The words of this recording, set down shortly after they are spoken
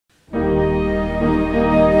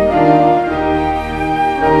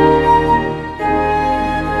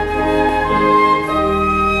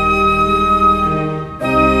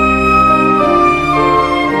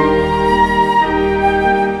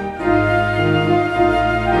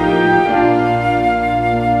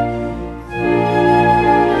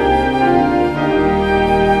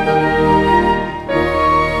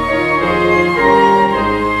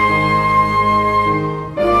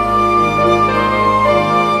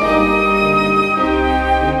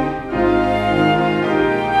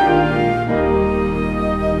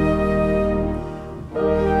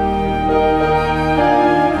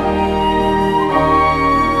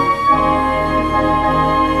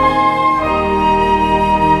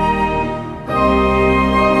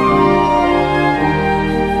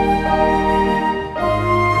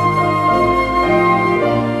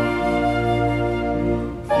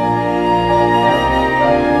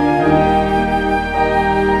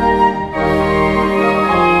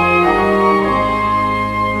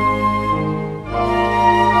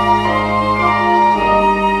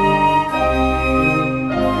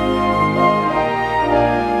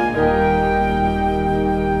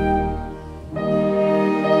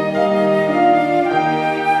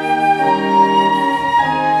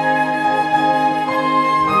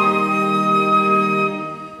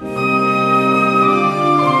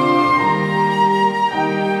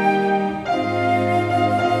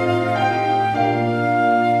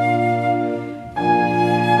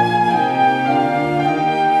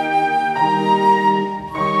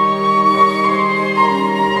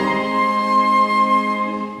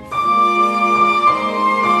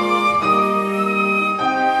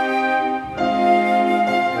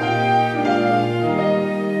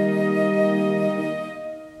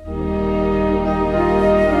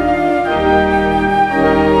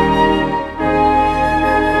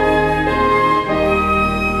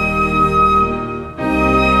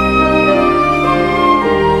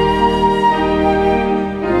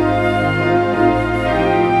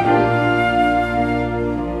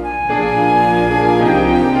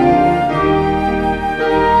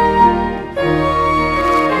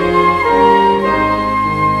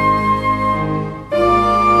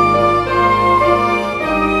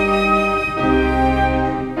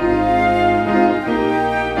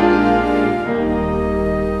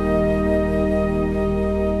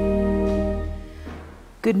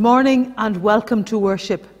Good morning and welcome to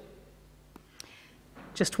worship.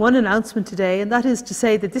 Just one announcement today, and that is to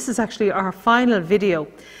say that this is actually our final video.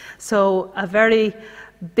 So a very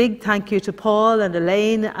big thank you to Paul and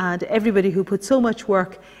Elaine and everybody who put so much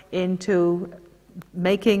work into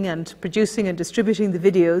making and producing and distributing the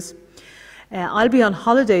videos. I'll be on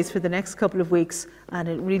holidays for the next couple of weeks, and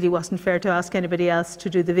it really wasn't fair to ask anybody else to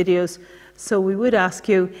do the videos. So we would ask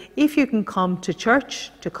you, if you can come to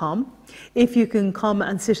church, to come. If you can come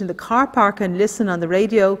and sit in the car park and listen on the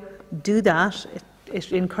radio, do that.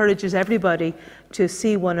 It encourages everybody to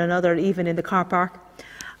see one another, even in the car park.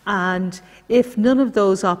 And if none of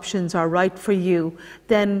those options are right for you,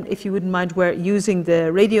 then if you wouldn't mind using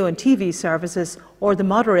the radio and TV services or the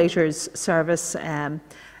moderator's service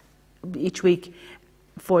each week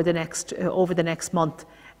for the next over the next month,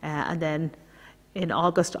 and then in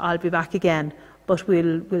August I'll be back again. But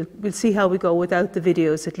we'll see how we go without the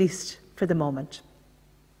videos, at least for the moment.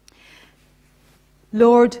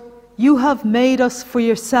 Lord, you have made us for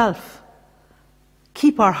yourself.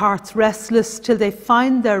 Keep our hearts restless till they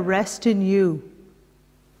find their rest in you.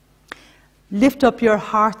 Lift up your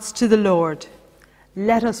hearts to the Lord.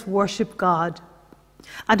 Let us worship God.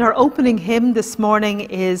 And our opening hymn this morning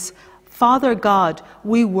is, Father God,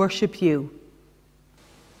 we worship you.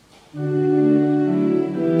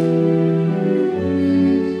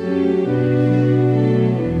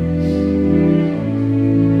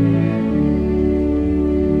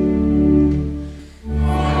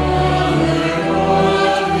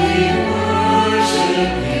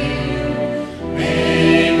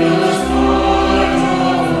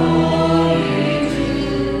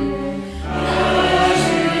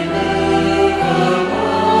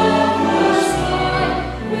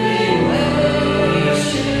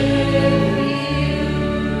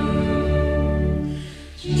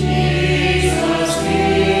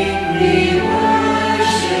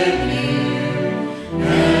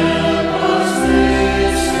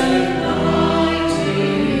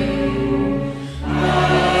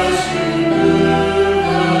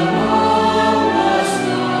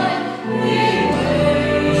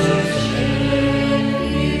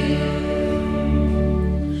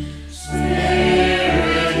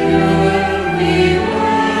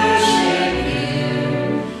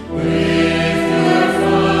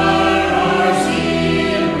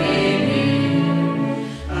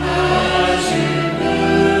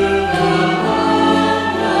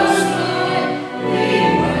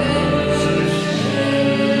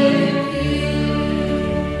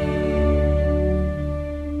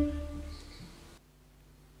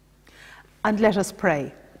 And let us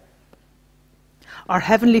pray. Our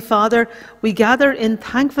Heavenly Father, we gather in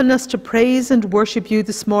thankfulness to praise and worship you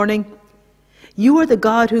this morning. You are the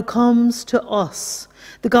God who comes to us,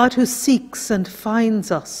 the God who seeks and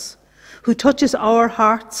finds us, who touches our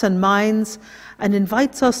hearts and minds and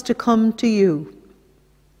invites us to come to you.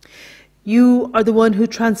 You are the one who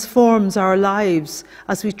transforms our lives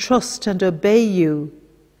as we trust and obey you.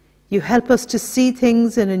 You help us to see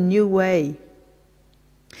things in a new way.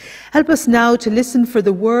 Help us now to listen for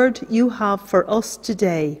the word you have for us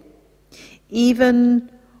today, even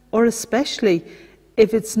or especially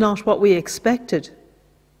if it's not what we expected,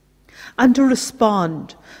 and to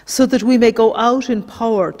respond so that we may go out in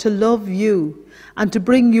power to love you and to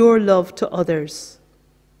bring your love to others.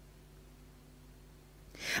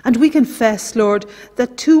 And we confess, Lord,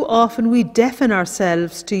 that too often we deafen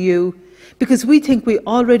ourselves to you because we think we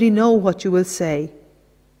already know what you will say.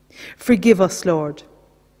 Forgive us, Lord.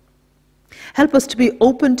 Help us to be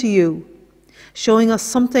open to you, showing us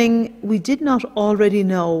something we did not already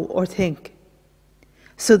know or think,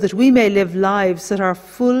 so that we may live lives that are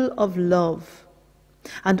full of love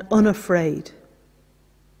and unafraid.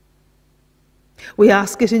 We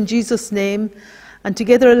ask it in Jesus' name, and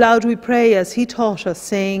together aloud we pray as he taught us,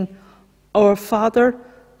 saying, Our Father,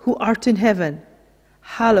 who art in heaven,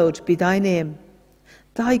 hallowed be thy name.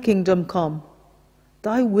 Thy kingdom come,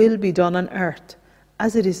 thy will be done on earth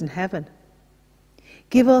as it is in heaven.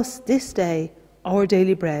 Give us this day our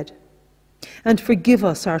daily bread, and forgive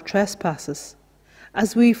us our trespasses,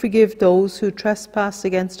 as we forgive those who trespass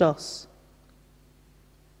against us.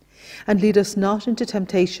 And lead us not into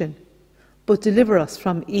temptation, but deliver us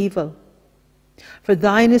from evil. For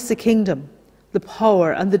thine is the kingdom, the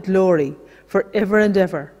power, and the glory, for ever and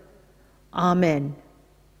ever. Amen.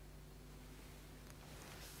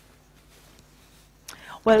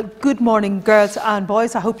 Well, good morning, girls and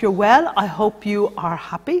boys. I hope you're well. I hope you are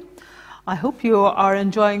happy. I hope you are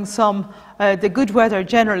enjoying the good weather,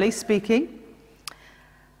 generally speaking.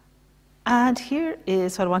 And here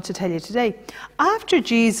is what I want to tell you today. After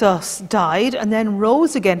Jesus died and then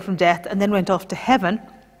rose again from death and then went off to heaven,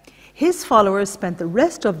 his followers spent the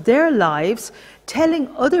rest of their lives telling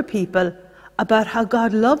other people about how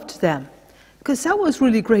God loved them. Because that was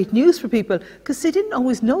really great news for people, because they didn't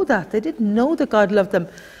always know that. They didn't know that God loved them.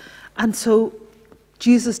 And so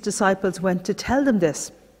Jesus' disciples went to tell them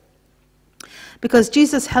this. Because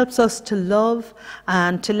Jesus helps us to love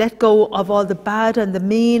and to let go of all the bad and the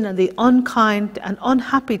mean and the unkind and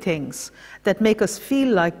unhappy things that make us feel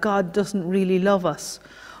like God doesn't really love us,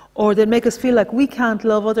 or that make us feel like we can't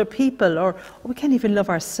love other people, or we can't even love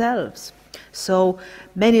ourselves. So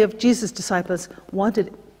many of Jesus' disciples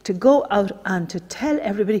wanted to go out and to tell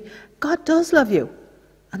everybody, God does love you.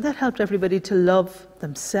 And that helped everybody to love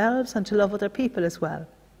themselves and to love other people as well.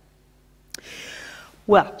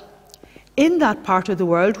 Well, in that part of the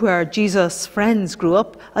world where Jesus' friends grew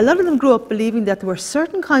up, a lot of them grew up believing that there were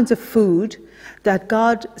certain kinds of food that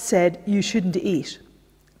God said you shouldn't eat.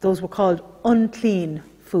 Those were called unclean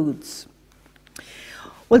foods.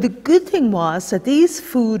 Well, the good thing was that these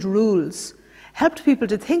food rules helped people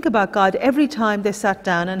to think about God every time they sat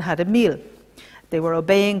down and had a meal. They were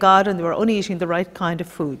obeying God and they were only eating the right kind of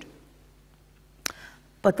food.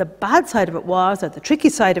 But the bad side of it was, or the tricky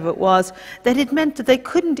side of it was, that it meant that they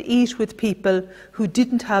couldn't eat with people who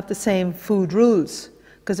didn't have the same food rules.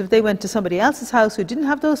 Because if they went to somebody else's house who didn't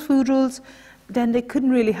have those food rules, then they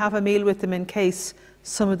couldn't really have a meal with them in case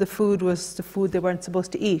some of the food was the food they weren't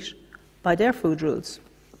supposed to eat by their food rules.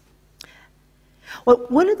 Well,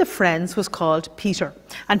 one of the friends was called Peter.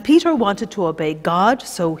 And Peter wanted to obey God,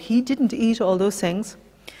 so he didn't eat all those things.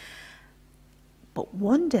 But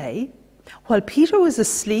one day, while Peter was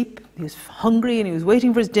asleep, he was hungry and he was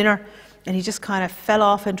waiting for his dinner, and he just kind of fell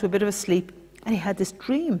off into a bit of a sleep, and he had this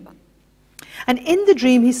dream. And in the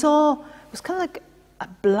dream he saw, it was kind of like a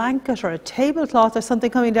blanket or a tablecloth or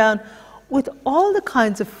something coming down with all the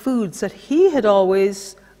kinds of foods that he had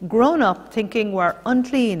always grown up thinking were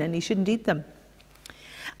unclean and he shouldn't eat them.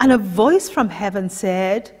 And a voice from heaven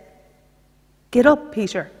said, "Get up,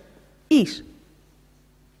 Peter, eat."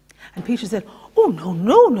 And Peter said, "Oh,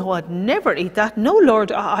 no, I'd never eat that. No,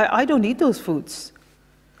 Lord, I don't eat those foods.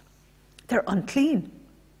 They're unclean."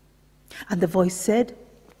 And the voice said,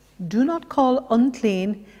 "Do not call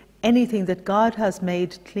unclean anything that God has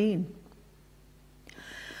made clean."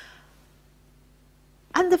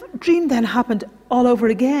 And the dream then happened all over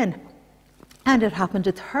again. And it happened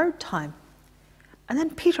a third time. And then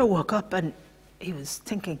Peter woke up and he was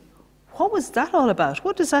thinking, what was that all about?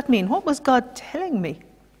 What does that mean? What was God telling me?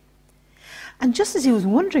 And just as he was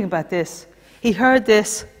wondering about this, he heard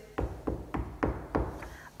this,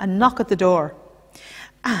 a knock at the door.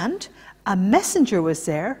 And a messenger was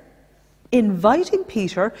there inviting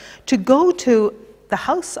Peter to go to the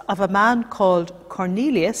house of a man called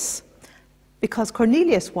Cornelius, because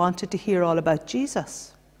Cornelius wanted to hear all about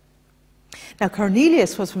Jesus. Now,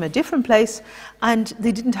 Cornelius was from a different place, and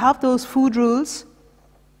they didn't have those food rules.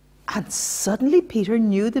 And suddenly Peter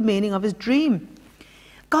knew the meaning of his dream.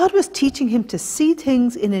 God was teaching him to see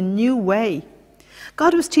things in a new way.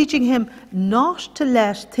 God was teaching him not to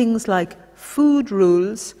let things like food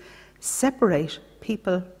rules separate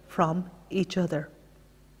people from each other.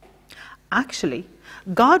 Actually,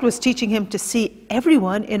 God was teaching him to see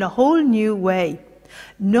everyone in a whole new way.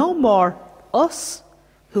 No more us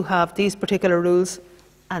who have these particular rules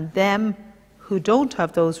and them who don't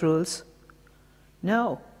have those rules.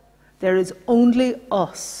 No, there is only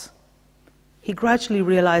us. He gradually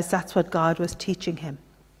realized that's what God was teaching him.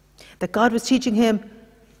 That God was teaching him,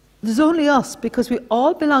 there's only us, because we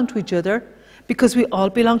all belong to each other, because we all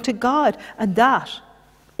belong to God, and that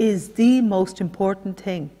is the most important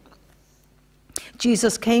thing.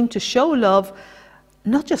 Jesus came to show love,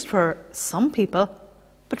 not just for some people,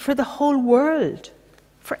 but for the whole world,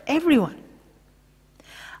 for everyone.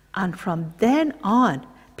 And from then on,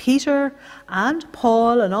 Peter and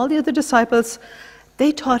Paul and all the other disciples,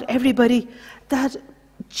 they taught everybody that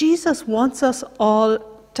Jesus wants us all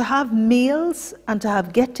to have meals and to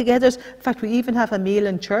have get-togethers. In fact, we even have a meal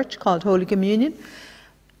in church called Holy Communion.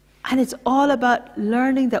 And it's all about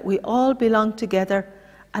learning that we all belong together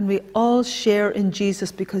and we all share in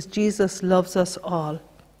Jesus because Jesus loves us all.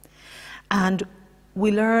 And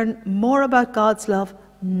we learn more about God's love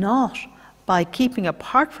not by keeping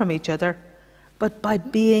apart from each other, but by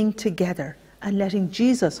being together and letting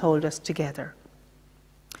Jesus hold us together.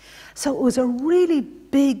 So it was a really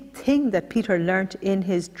big thing that Peter learnt in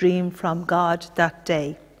his dream from God that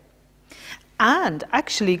day. And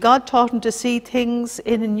actually, God taught him to see things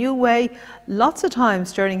in a new way lots of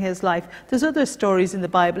times during his life. There's other stories in the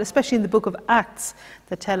Bible, especially in the book of Acts,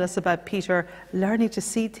 that tell us about Peter learning to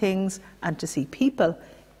see things and to see people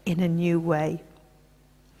in a new way.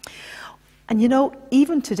 And you know,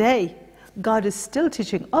 even today, God is still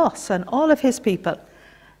teaching us and all of his people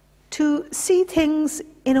to see things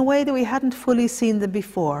in a way that we hadn't fully seen them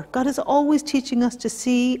before. God is always teaching us to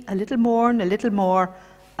see a little more and a little more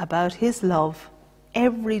about his love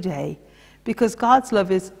every day, because God's love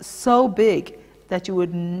is so big that you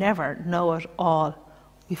would never know it all.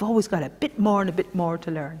 We've always got a bit more and a bit more to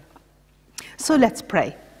learn. So let's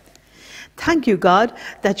pray. Thank you, God,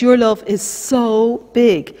 that your love is so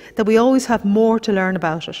big that we always have more to learn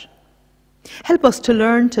about it. Help us to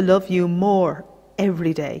learn to love you more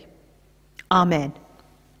every day. Amen.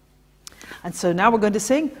 And so now we're going to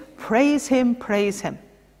sing, Praise Him, Praise Him.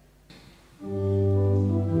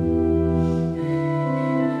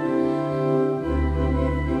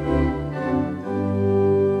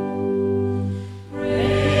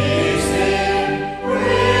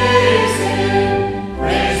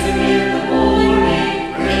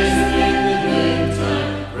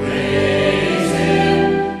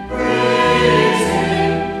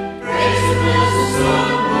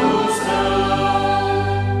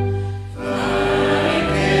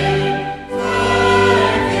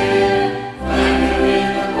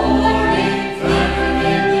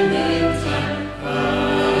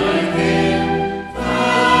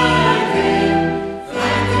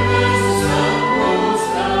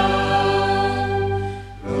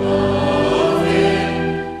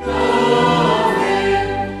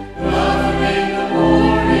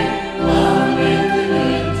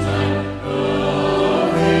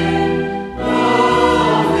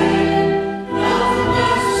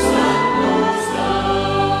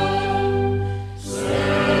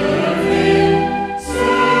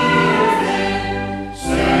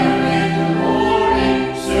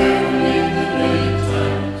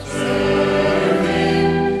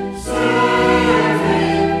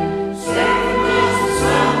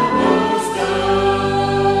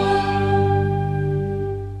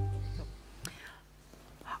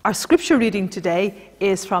 Our scripture reading today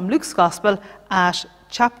is from Luke's Gospel at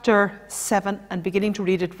chapter 7 and beginning to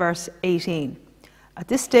read at verse 18. At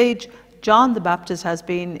this stage, John the Baptist has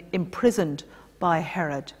been imprisoned by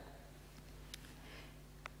Herod.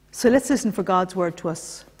 So let's listen for God's word to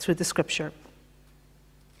us through the scripture.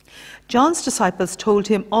 John's disciples told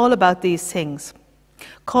him all about these things.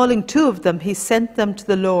 Calling two of them, he sent them to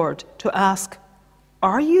the Lord to ask,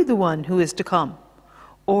 "Are you the one who is to come?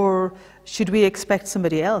 Or should we expect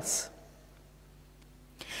somebody else?"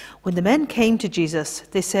 When the men came to Jesus,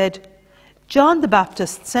 they said, "John the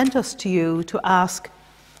Baptist sent us to you to ask,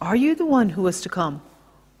 'Are you the one who is to come?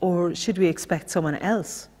 Or should we expect someone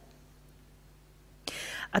else?'"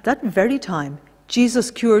 At that very time,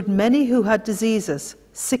 Jesus cured many who had diseases,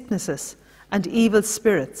 sicknesses, and evil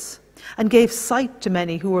spirits, and gave sight to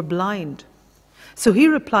many who were blind. So he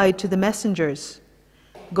replied to the messengers,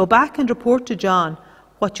 "Go back and report to John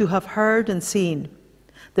what you have heard and seen.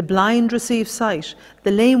 The blind receive sight,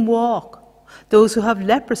 the lame walk, those who have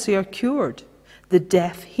leprosy are cured, the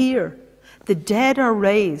deaf hear, the dead are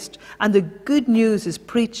raised, and the good news is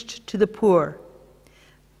preached to the poor.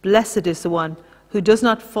 Blessed is the one who does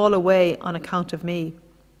not fall away on account of me."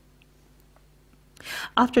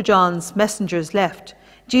 After John's messengers left,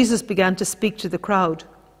 Jesus began to speak to the crowd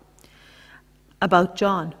about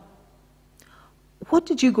John. "What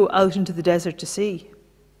did you go out into the desert to see?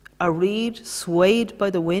 A reed swayed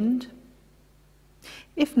by the wind?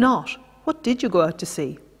 If not, what did you go out to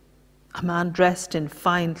see? A man dressed in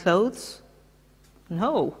fine clothes?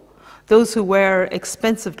 No, those who wear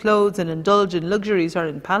expensive clothes and indulge in luxuries are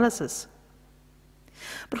in palaces.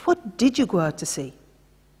 But what did you go out to see?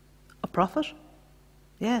 A prophet?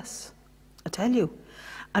 Yes, I tell you,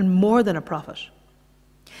 and more than a prophet.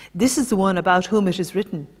 This is the one about whom it is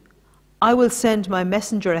written, 'I will send my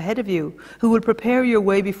messenger ahead of you, who will prepare your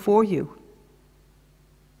way before you.'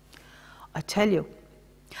 I tell you,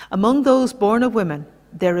 among those born of women,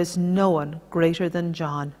 there is no one greater than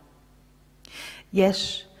John.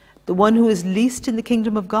 Yet the one who is least in the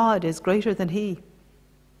kingdom of God is greater than he."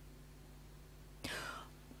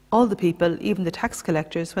 All the people, even the tax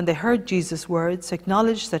collectors, when they heard Jesus' words,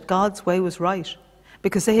 acknowledged that God's way was right,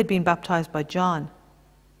 because they had been baptized by John.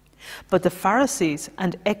 But the Pharisees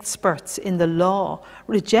and experts in the law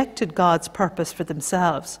rejected God's purpose for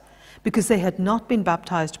themselves because they had not been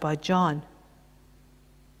baptized by John.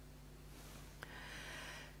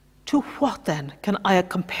 To what then can I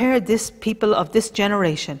compare this people of this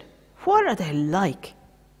generation? What are they like?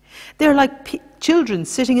 They're like children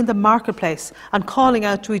sitting in the marketplace and calling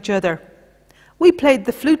out to each other, "We played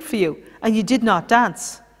the flute for you, and you did not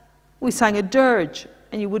dance. We sang a dirge,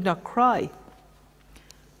 and you would not cry."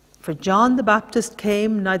 For John the Baptist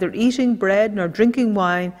came neither eating bread nor drinking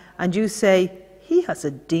wine, and you say, "He has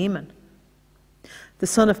a demon." The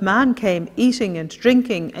Son of Man came eating and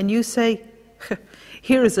drinking, and you say,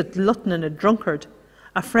 "Here is a glutton and a drunkard,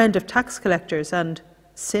 a friend of tax collectors and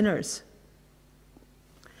sinners."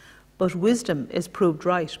 But wisdom is proved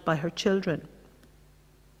right by her children.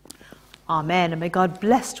 Amen, and may God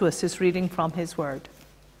bless to us this reading from his word.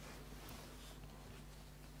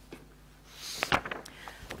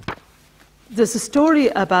 There's a story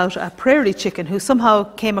about a prairie chicken who somehow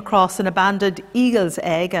came across an abandoned eagle's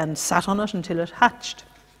egg and sat on it until it hatched.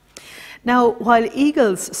 Now, while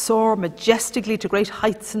eagles soar majestically to great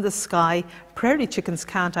heights in the sky, prairie chickens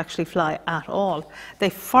can't actually fly at all. They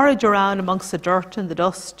forage around amongst the dirt and the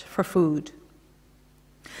dust for food.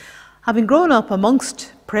 Having grown up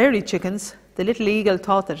amongst prairie chickens, the little eagle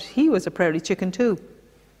thought that he was a prairie chicken too,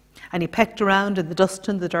 and he pecked around in the dust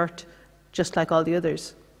and the dirt just like all the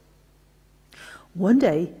others. One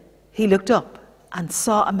day, he looked up and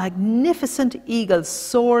saw a magnificent eagle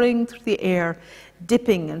soaring through the air,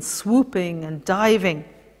 dipping and swooping and diving.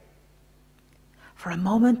 For a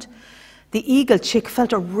moment, the eagle chick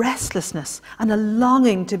felt a restlessness and a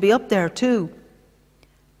longing to be up there too.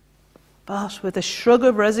 But with a shrug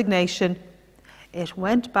of resignation, it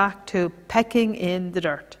went back to pecking in the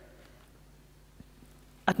dirt.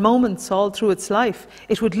 At moments all through its life,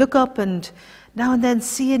 it would look up and now and then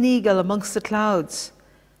see an eagle amongst the clouds,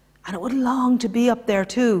 and it would long to be up there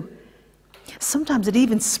too. Sometimes it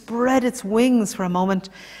even spread its wings for a moment,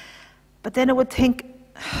 but then it would think,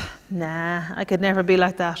 "Nah, I could never be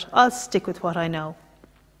like that. I'll stick with what I know."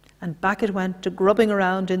 And back it went to grubbing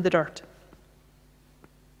around in the dirt.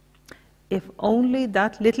 If only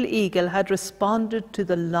that little eagle had responded to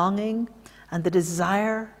the longing and the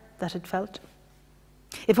desire that it felt.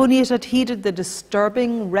 If only it had heeded the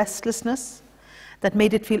disturbing restlessness that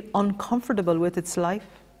made it feel uncomfortable with its life,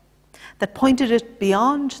 that pointed it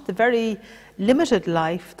beyond the very limited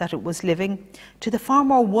life that it was living to the far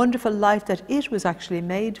more wonderful life that it was actually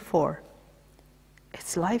made for.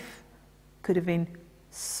 Its life could have been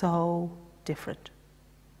so different.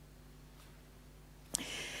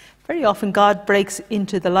 Very often God breaks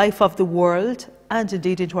into the life of the world and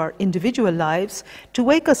indeed into our individual lives to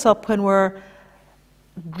wake us up when we're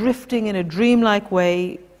drifting in a dreamlike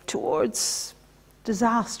way towards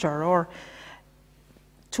disaster or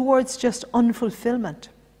towards just unfulfillment.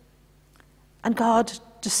 And God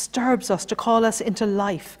disturbs us to call us into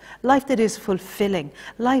life that is fulfilling,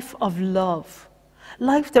 life of love,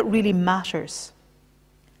 life that really matters.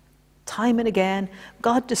 Time and again,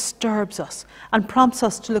 God disturbs us and prompts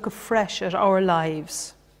us to look afresh at our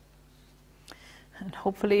lives. And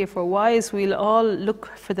hopefully, if we're wise, we'll all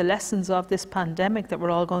look for the lessons of this pandemic that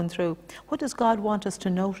we're all going through. What does God want us to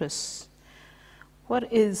notice?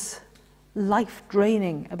 What is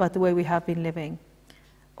life-draining about the way we have been living?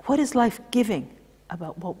 What is life-giving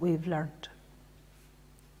about what we've learned?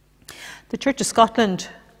 The Church of Scotland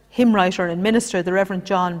hymn writer and minister, the Reverend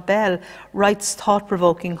John Bell, writes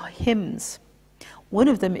thought-provoking hymns. One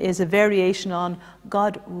of them is a variation on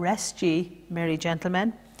 "God rest ye, merry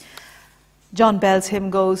gentlemen." John Bell's hymn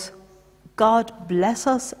goes, "God bless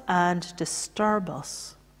us and disturb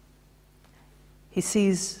us." He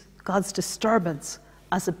sees God's disturbance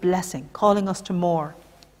as a blessing, calling us to more.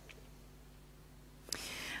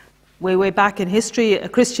 Way back in history, a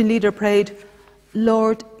Christian leader prayed,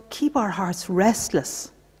 "Lord, keep our hearts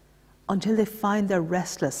restless until they find their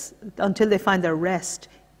rest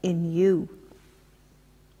in you."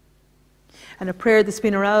 And a prayer that's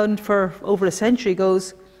been around for over a century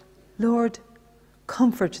goes, "Lord,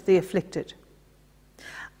 comfort the afflicted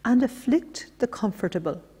and afflict the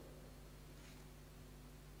comfortable."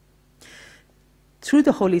 Through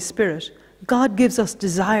the Holy Spirit, God gives us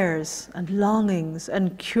desires and longings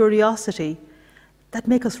and curiosity that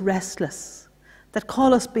make us restless, that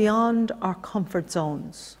call us beyond our comfort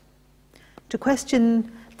zones, to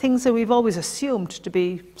question things that we've always assumed to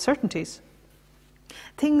be certainties,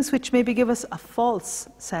 things which maybe give us a false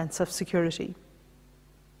sense of security.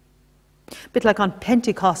 A bit like on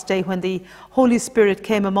Pentecost Day when the Holy Spirit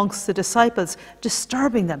came amongst the disciples,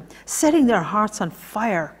 disturbing them, setting their hearts on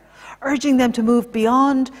fire, urging them to move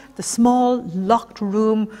beyond the small locked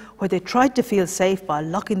room where they tried to feel safe by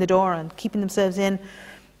locking the door and keeping themselves in,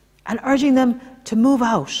 and urging them to move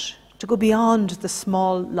out, to go beyond the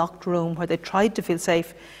small locked room where they tried to feel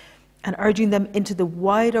safe, and urging them into the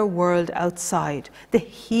wider world outside, the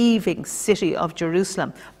heaving city of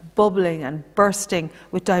Jerusalem, bubbling and bursting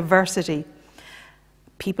with diversity.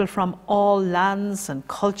 People from all lands and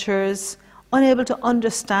cultures, unable to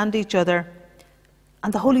understand each other,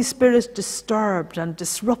 and the Holy Spirit disturbed and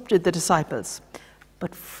disrupted the disciples,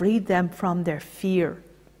 but freed them from their fear,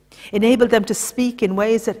 enabled them to speak in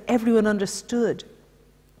ways that everyone understood.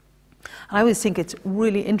 I always think it's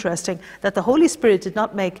really interesting that the Holy Spirit did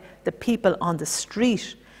not make the people on the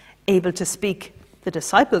street able to speak the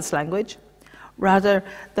disciples' language. Rather,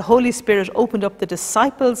 the Holy Spirit opened up the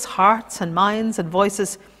disciples' hearts and minds and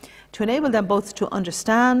voices to enable them both to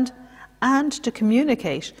understand and to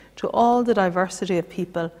communicate to all the diversity of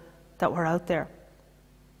people that were out there.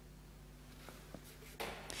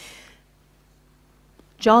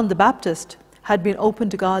 John the Baptist had been open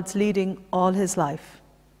to God's leading all his life.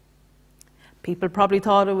 People probably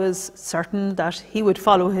thought it was certain that he would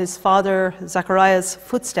follow his father Zechariah's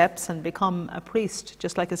footsteps and become a priest,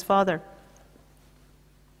 just like his father.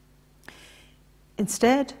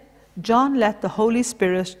 Instead, John let the Holy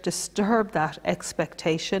Spirit disturb that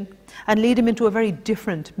expectation and lead him into a very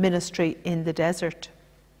different ministry in the desert.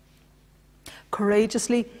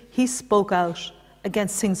 Courageously, he spoke out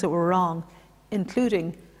against things that were wrong,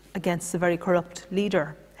 including against the very corrupt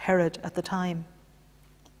leader, Herod, at the time.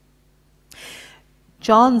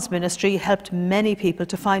 John's ministry helped many people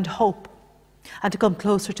to find hope and to come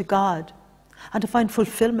closer to God and to find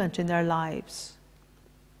fulfillment in their lives.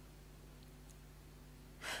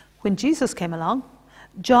 When Jesus came along,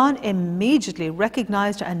 John immediately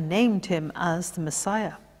recognized and named him as the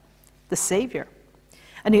Messiah, the Savior.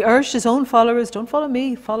 And he urged his own followers, don't follow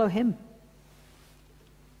me, follow him.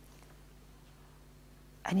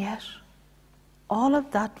 And yet, all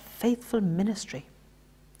of that faithful ministry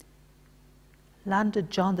landed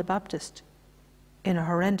John the Baptist in a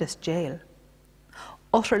horrendous jail,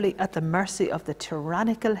 utterly at the mercy of the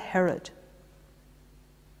tyrannical Herod.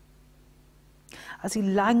 As he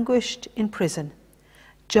languished in prison,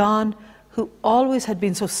 John, who always had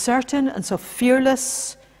been so certain and so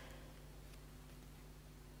fearless,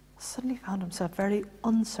 suddenly found himself very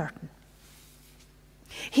uncertain.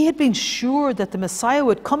 He had been sure that the Messiah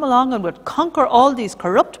would come along and would conquer all these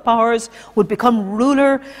corrupt powers, would become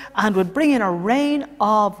ruler, and would bring in a reign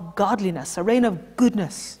of godliness, a reign of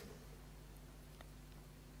goodness.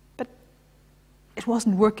 But it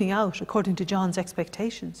wasn't working out according to John's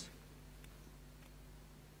expectations.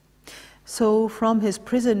 So from his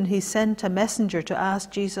prison, he sent a messenger to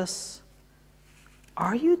ask Jesus,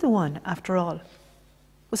 "Are you the one after all?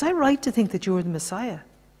 Was I right to think that you were the Messiah?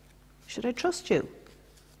 Should I trust you?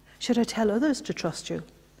 Should I tell others to trust you?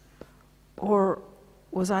 Or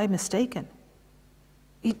was I mistaken?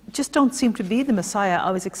 You just don't seem to be the Messiah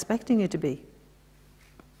I was expecting you to be."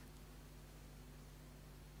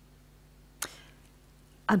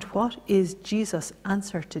 And what is Jesus'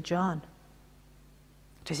 answer to John?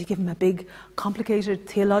 Does he give him a big, complicated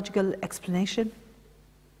theological explanation?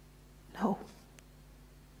 No.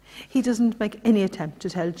 He doesn't make any attempt to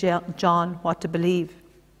tell John what to believe.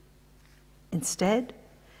 Instead,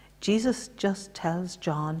 Jesus just tells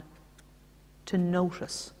John to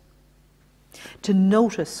notice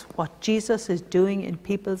what Jesus is doing in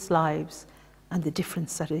people's lives and the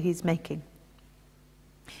difference that he's making.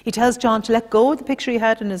 He tells John to let go of the picture he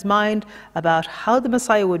had in his mind about how the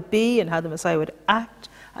Messiah would be and how the Messiah would act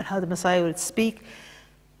and how the Messiah would speak,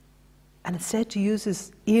 and instead to use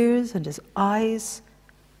his ears and his eyes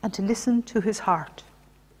and to listen to his heart.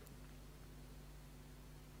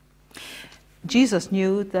 Jesus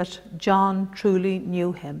knew that John truly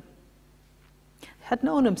knew him. He had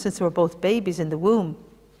known him since they were both babies in the womb.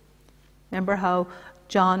 Remember how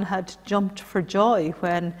John had jumped for joy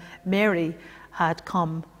when Mary had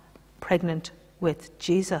come pregnant with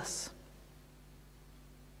Jesus.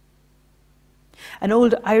 An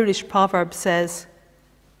old Irish proverb says,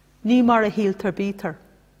 "Ní mar a híltar bítar."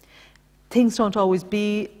 Things don't always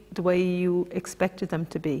be the way you expected them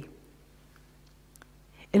to be.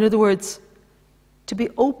 In other words, to be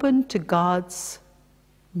open to God's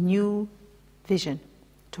new vision,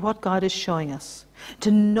 to what God is showing us, to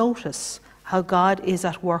notice how God is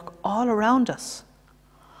at work all around us,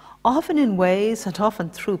 often in ways and often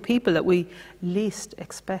through people that we least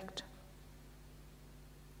expect.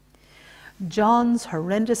 John's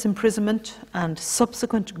horrendous imprisonment and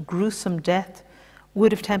subsequent gruesome death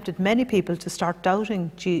would have tempted many people to start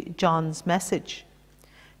doubting John's message,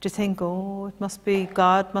 to think, oh, it must be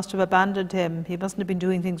God must have abandoned him. He mustn't have been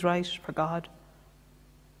doing things right for God.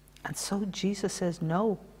 And so Jesus says,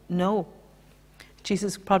 no.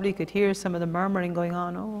 Jesus probably could hear some of the murmuring going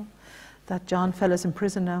on. Oh, that John fella's in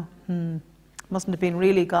prison now. Mustn't have been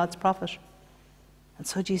really God's prophet. And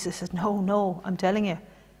so Jesus says, no, I'm telling you,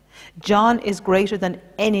 John is greater than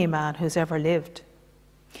any man who's ever lived.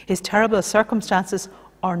 His terrible circumstances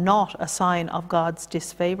are not a sign of God's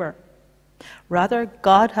disfavor. Rather,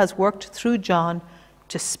 God has worked through John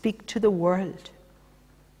to speak to the world.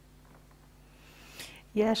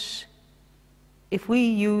 Yet, if we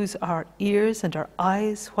use our ears and our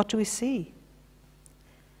eyes, what do we see?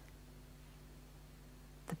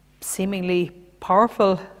 The seemingly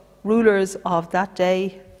powerful rulers of that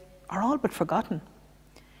day are all but forgotten,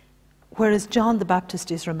 whereas John the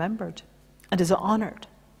Baptist is remembered and is honoured,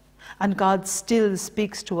 and God still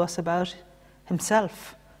speaks to us about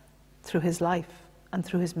himself through his life and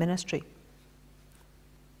through his ministry.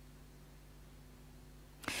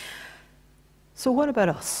 So what about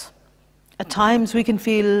us? At times we can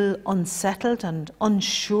feel unsettled and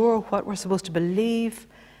unsure what we're supposed to believe,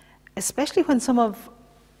 especially when some of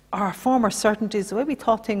our former certainties, the way we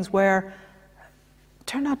thought things were,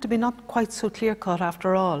 turn out to be not quite so clear-cut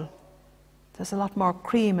after all. There's a lot more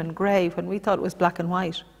cream and grey when we thought it was black and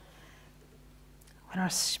white. When our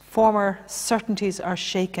former certainties are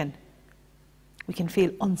shaken, we can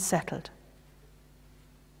feel unsettled.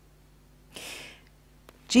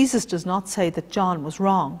 Jesus does not say that John was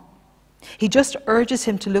wrong. He just urges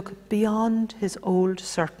him to look beyond his old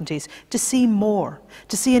certainties, to see more,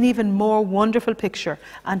 to see an even more wonderful picture,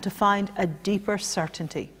 and to find a deeper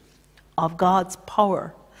certainty of God's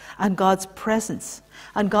power and God's presence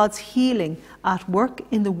and God's healing at work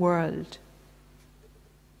in the world.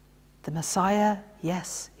 The Messiah,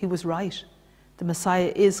 yes, he was right. The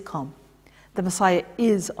Messiah is come. The Messiah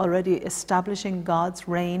is already establishing God's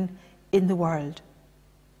reign in the world,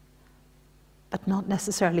 but not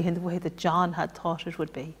necessarily in the way that John had thought it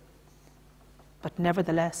would be, but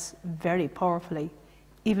nevertheless very powerfully,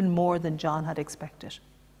 even more than John had expected.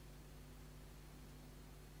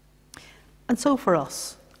 And so for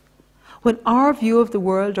us, when our view of the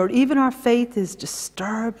world or even our faith is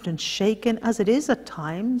disturbed and shaken, as it is at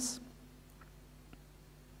times,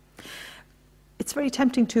 it's very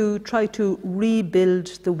tempting to try to rebuild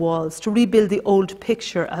the walls, to rebuild the old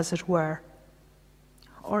picture, as it were,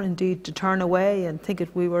 or indeed to turn away and think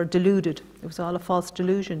that we were deluded. It was all a false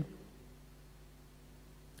delusion.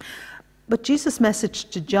 But Jesus' message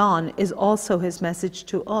to John is also his message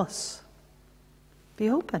to us. Be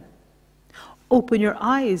open. Open your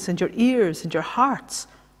eyes and your ears and your hearts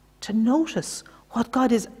to notice what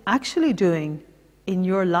God is actually doing in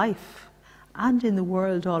your life and in the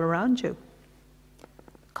world all around you.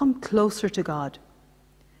 Come closer to God.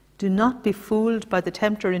 Do not be fooled by the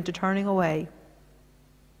tempter into turning away.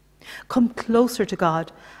 Come closer to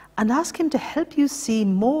God and ask him to help you see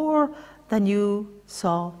more than you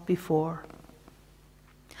saw before.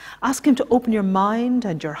 Ask him to open your mind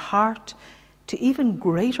and your heart to even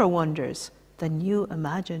greater wonders than you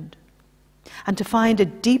imagined, and to find a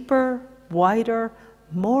deeper, wider,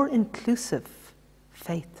 more inclusive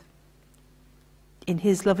faith in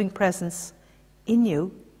his loving presence in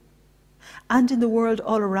you and in the world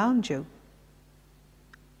all around you,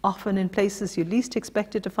 often in places you least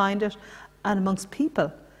expected to find it and amongst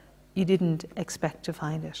people you didn't expect to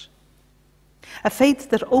find it. A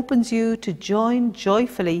faith that opens you to join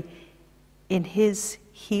joyfully in his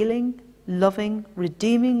healing, loving,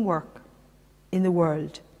 redeeming work in the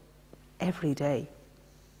world every day.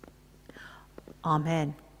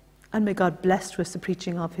 Amen. And may God bless to us the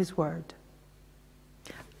preaching of his word.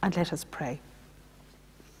 And let us pray.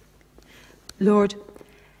 Lord,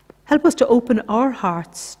 help us to open our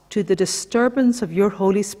hearts to the disturbance of your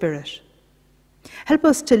Holy Spirit. Help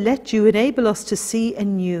us to let you enable us to see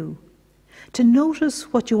anew, to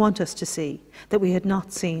notice what you want us to see that we had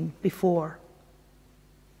not seen before.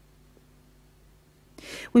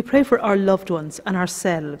 We pray for our loved ones and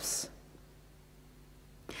ourselves.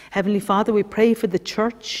 Heavenly Father, we pray for the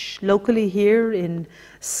church locally here in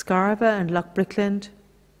Scarva and Loughbrickland.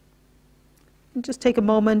 And just take a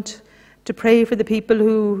moment to pray for the people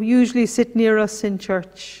who usually sit near us in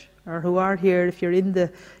church, or who are here if you're in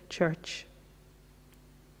the church.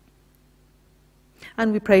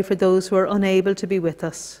 And we pray for those who are unable to be with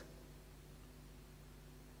us.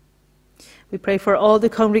 We pray for all the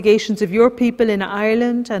congregations of your people in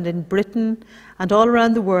Ireland and in Britain and all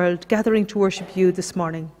around the world gathering to worship you this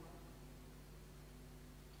morning.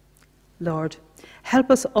 Lord,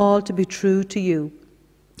 help us all to be true to you,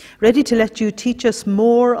 ready to let you teach us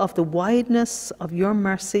more of the wideness of your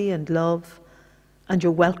mercy and love and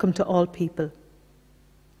your welcome to all people.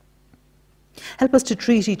 Help us to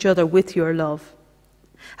treat each other with your love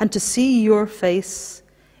and to see your face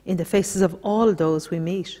in the faces of all those we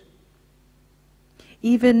meet.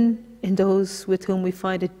 even in those with whom we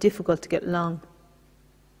find it difficult to get along.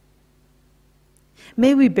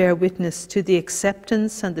 May we bear witness to the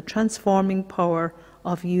acceptance and the transforming power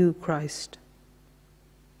of you, Christ.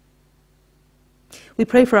 We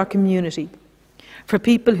pray for our community, for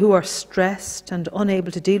people who are stressed and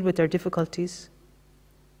unable to deal with their difficulties,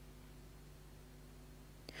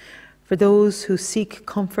 for those who seek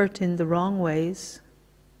comfort in the wrong ways,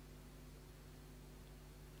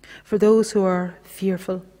 for those who are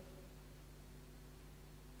fearful.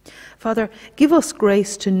 Father, give us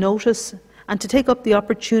grace to notice and to take up the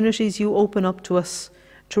opportunities you open up to us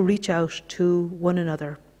to reach out to one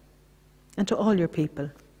another and to all your people.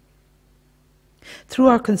 Through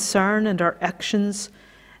our concern and our actions,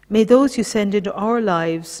 may those you send into our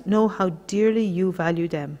lives know how dearly you value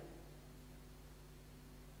them.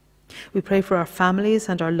 We pray for our families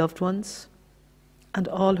and our loved ones and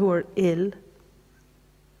all who are ill.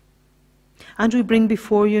 And we bring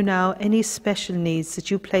before you now any special needs that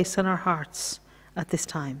you place on our hearts at this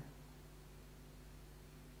time.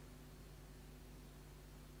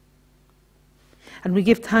 And we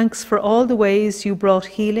give thanks for all the ways you brought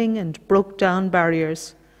healing and broke down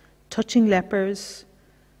barriers, touching lepers,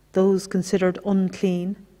 those considered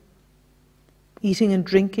unclean, eating and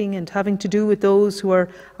drinking and having to do with those who are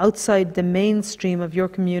outside the mainstream of your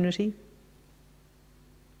community,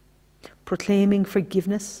 proclaiming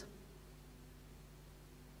forgiveness.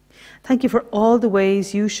 Thank you for all the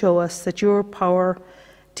ways you show us that your power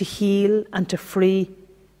to heal and to free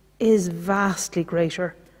is vastly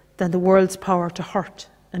greater than the world's power to hurt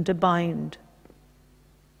and to bind.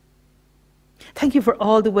 Thank you for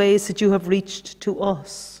all the ways that you have reached to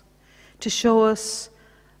us, to show us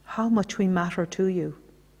how much we matter to you.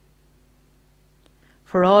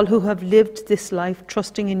 For all who have lived this life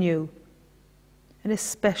trusting in you, and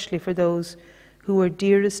especially for those who are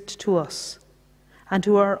dearest to us and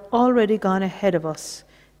who are already gone ahead of us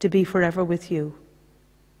to be forever with you.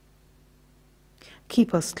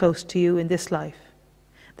 Keep us close to you in this life,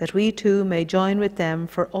 that we too may join with them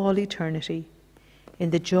for all eternity in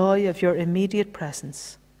the joy of your immediate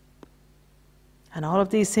presence. And all of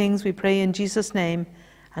these things we pray in Jesus' name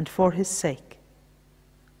and for his sake.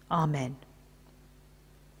 Amen.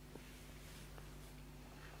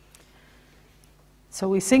 So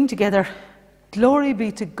we sing together, "Glory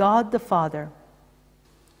be to God the Father."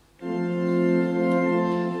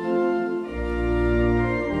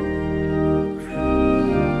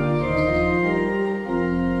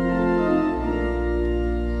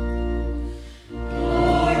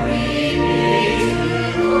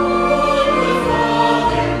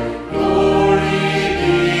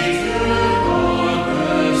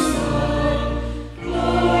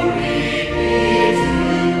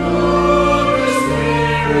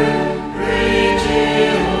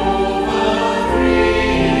 Jehovah.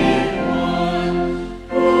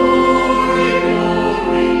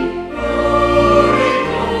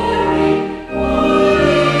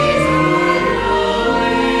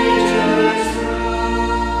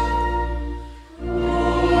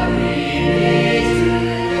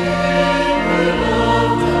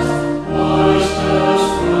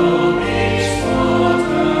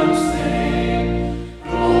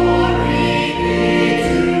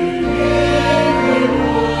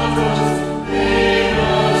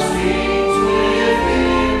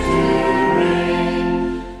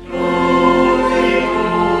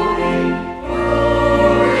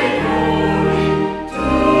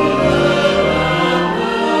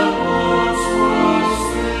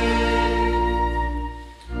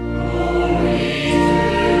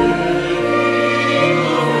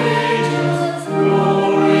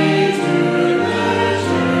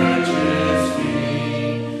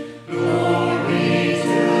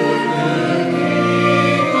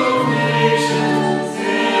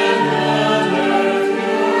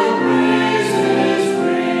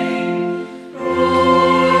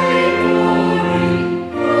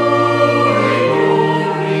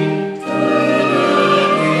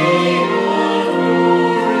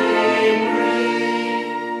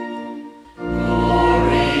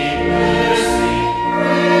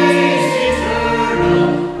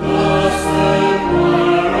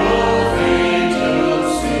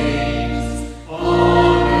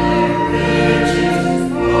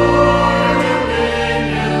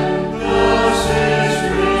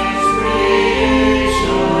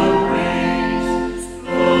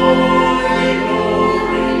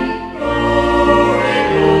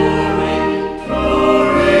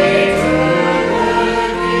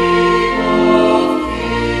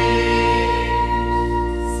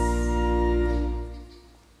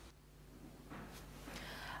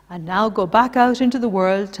 And now go back out into the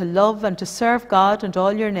world to love and to serve God and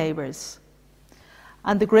all your neighbours.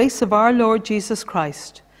 And the grace of our Lord Jesus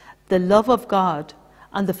Christ, the love of God,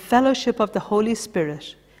 and the fellowship of the Holy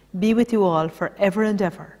Spirit be with you all forever and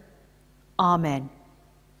ever. Amen.